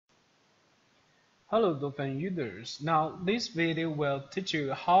Hello DFL users. Now this video will teach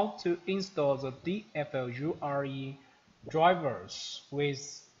you how to install the DFL URE drivers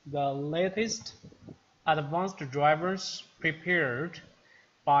with the latest advanced drivers prepared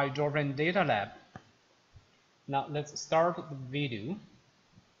by DFL Data Lab. Now let's start the video.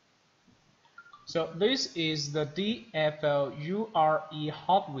 So this is the DFL URE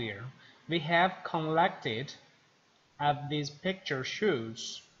hardware we have collected as this picture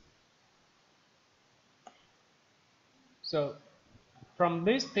shows. So from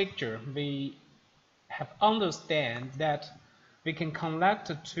this picture, we have understand that we can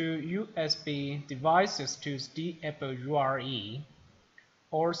connect two USB devices to DFL URE,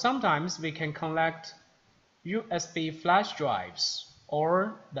 or sometimes we can connect USB flash drives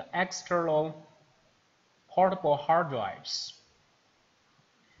or the external portable hard drives.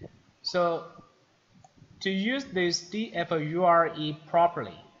 So to use this DFL URE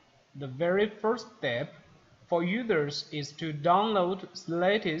properly, the very first step for users is to download the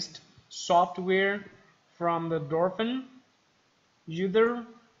latest software from the DFL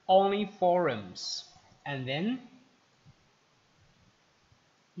user-only forums, and then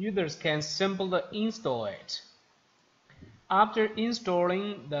users can simply install it. After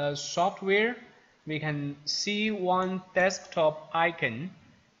installing the software, we can see one desktop icon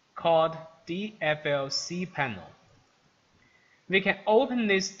called DFL cPanel. We can open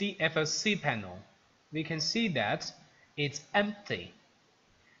this DFL cPanel. We can see that it's empty.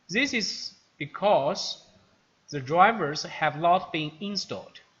 This is because the drivers have not been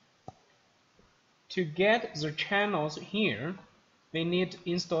installed. To get the channels here, we need to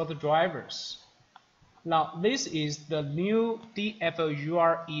install the drivers. Now this is the new DFL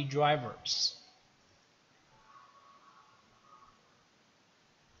URE drivers.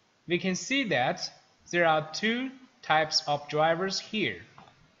 We can see that there are two types of drivers here.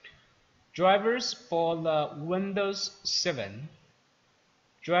 Drivers for the Windows 7,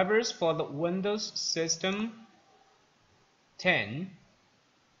 drivers for the Windows System 10.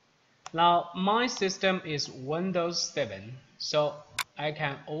 Now my system is Windows 7, so I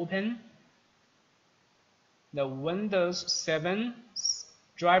can open the Windows 7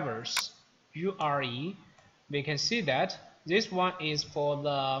 drivers URE. We can see that this one is for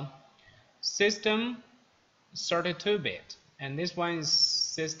the system 32-bit. And this one is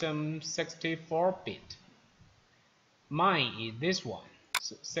system 64-bit. Mine is this one,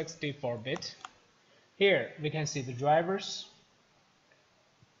 64-bit. Here we can see the drivers.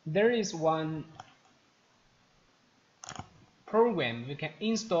 There is one program we can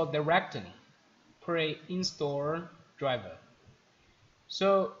install directly, pre-install driver.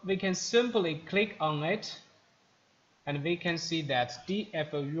 So we can simply click on it, and we can see that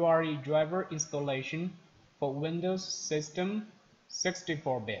DFL URE driver installation for Windows System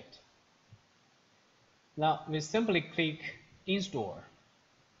 64-bit. Now we simply click Install.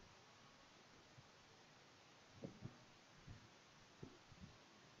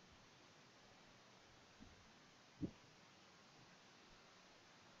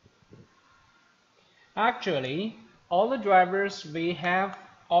 Actually, all the drivers we have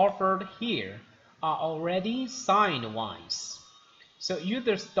offered here are already signed ones, so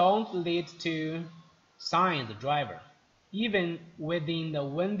users don't need to sign the driver. Even within the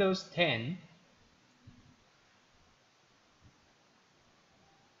Windows 10,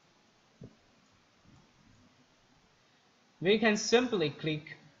 we can simply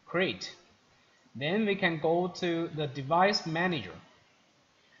click Create. Then we can go to the Device Manager.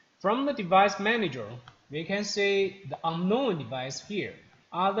 From the Device Manager, we can see the unknown device here,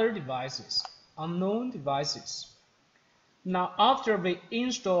 Other Devices, Unknown Devices. Now after we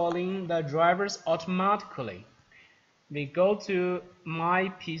installing the drivers automatically, we go to My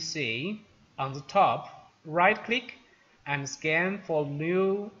PC on the top, right-click and scan for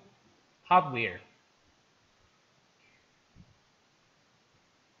new hardware.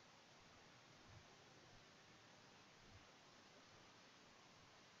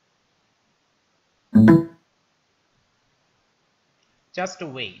 Just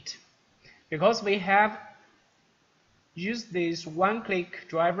wait, because we have used this one-click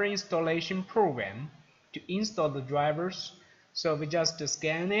driver installation program to install the drivers, so we just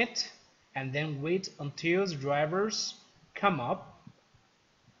scan it and then wait until the drivers come up.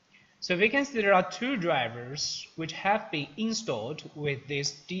 So we can see there are two drivers which have been installed with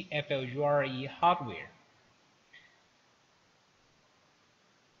this DFL URE hardware.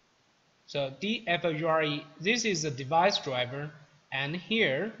 So DFL URE, this is the device driver, and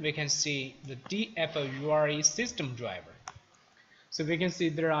here we can see the DFL URE system driver. So we can see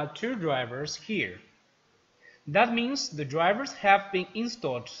there are two drivers here. That means the drivers have been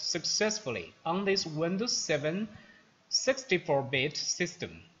installed successfully on this Windows 7 64-bit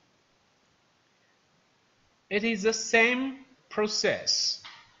system. It is the same process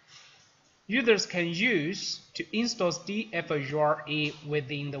users can use to install DFL URE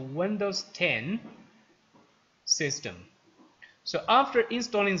within the Windows 10 system. So after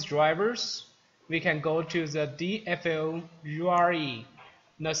installing the drivers, we can go to the DFL URE.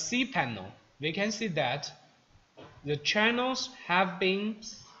 The C panel, we can see that the channels have been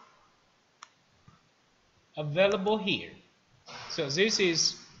available here. So this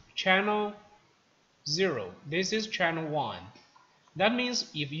is channel 0, this is channel 1. That means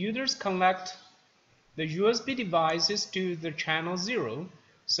if users connect the USB devices to the channel 0,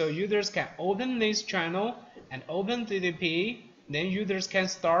 so users can open this channel and open TTP, then users can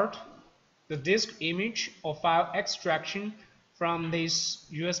start the disk image or file extraction from these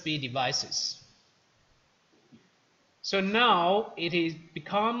USB devices. So now it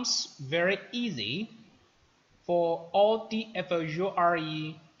becomes very easy for all DFL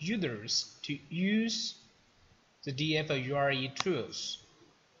URE users to use the DFL URE tools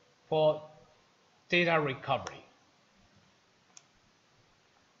for data recovery.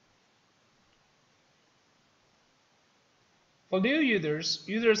 For new users,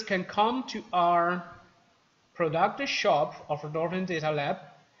 users can come to our product shop of Dolphin Data Lab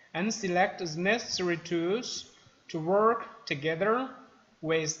and select the necessary tools to work together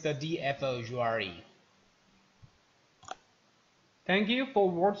with the DFL URE. Thank you for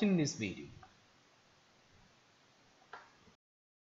watching this video.